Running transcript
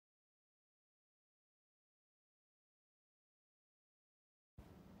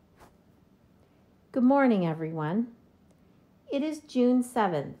Good morning, everyone. It is June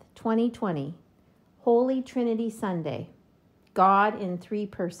 7th, 2020, Holy Trinity Sunday, God in three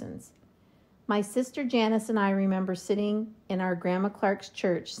persons. My sister Janice and I remember sitting in our Grandma Clark's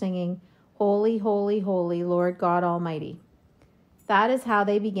church singing, Holy, Holy, Holy, Lord God Almighty. That is how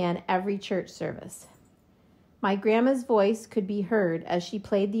they began every church service. My grandma's voice could be heard as she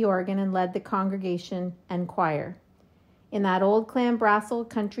played the organ and led the congregation and choir in that old Clanbrassil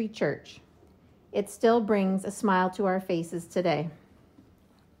country church. It still brings a smile to our faces today.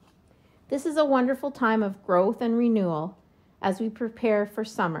 This is a wonderful time of growth and renewal as we prepare for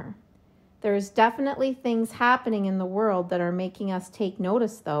summer. There is definitely things happening in the world that are making us take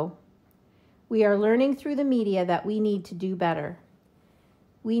notice, though. We are learning through the media that we need to do better.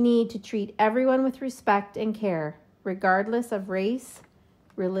 We need to treat everyone with respect and care, regardless of race,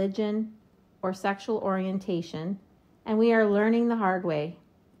 religion, or sexual orientation, and we are learning the hard way.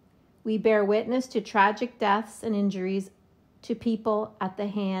 We bear witness to tragic deaths and injuries to people at the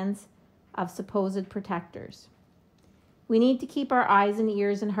hands of supposed protectors. We need to keep our eyes and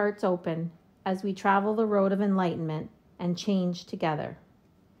ears and hearts open as we travel the road of enlightenment and change together.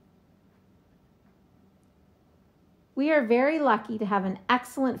 We are very lucky to have an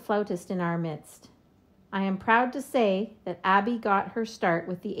excellent flautist in our midst. I am proud to say that Abby got her start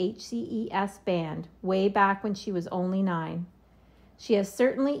with the HCES band way back when she was only 9. She has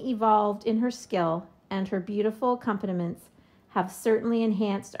certainly evolved in her skill, and her beautiful accompaniments have certainly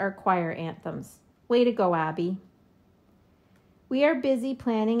enhanced our choir anthems. Way to go, Abby. We are busy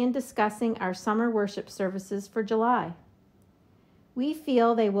planning and discussing our summer worship services for July. We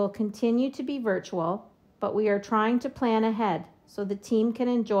feel they will continue to be virtual, but we are trying to plan ahead so the team can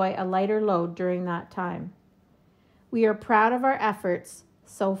enjoy a lighter load during that time. We are proud of our efforts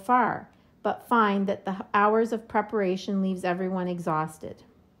so far, but find that the hours of preparation leaves everyone exhausted.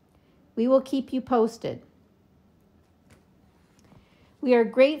 We will keep you posted. We are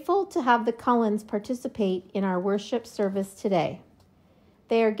grateful to have the Cullens participate in our worship service today.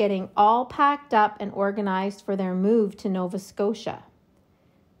 They are getting all packed up and organized for their move to Nova Scotia.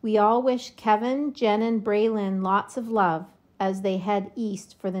 We all wish Kevin, Jen, and Braylon lots of love as they head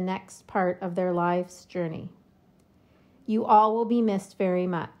east for the next part of their life's journey. You all will be missed very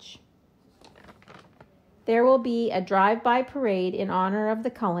much. There will be a drive-by parade in honor of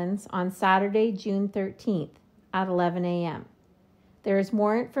the Cullens on Saturday, June 13th at 11 a.m. There is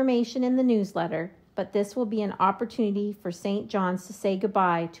more information in the newsletter, but this will be an opportunity for St. John's to say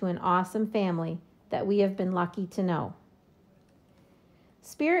goodbye to an awesome family that we have been lucky to know.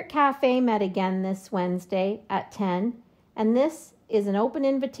 Spirit Cafe met again this Wednesday at 10, and this is an open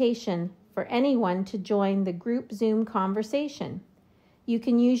invitation for anyone to join the group Zoom conversation. You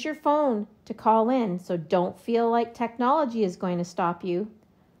can use your phone to call in, so don't feel like technology is going to stop you.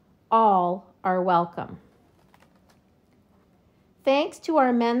 All are welcome. Thanks to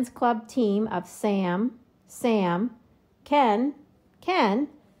our men's club team of Sam, Ken,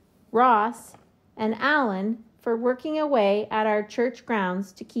 Ross, and Alan for working away at our church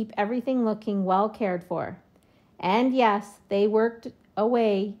grounds to keep everything looking well cared for. And yes, they worked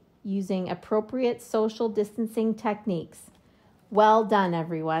away using appropriate social distancing techniques. Well done,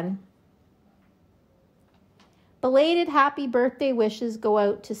 everyone. Belated happy birthday wishes go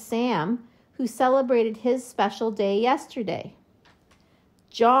out to Sam, who celebrated his special day yesterday.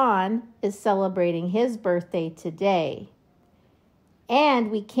 John is celebrating his birthday today. And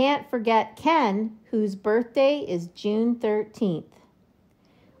we can't forget Ken, whose birthday is June 13th.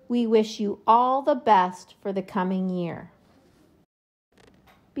 We wish you all the best for the coming year.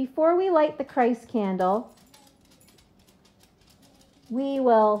 Before we light the Christ candle, we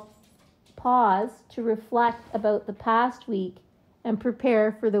will pause to reflect about the past week and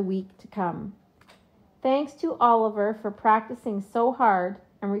prepare for the week to come. Thanks to Oliver for practicing so hard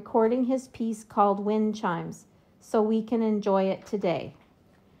and recording his piece called Wind Chimes so we can enjoy it today.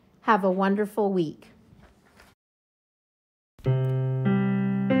 Have a wonderful week.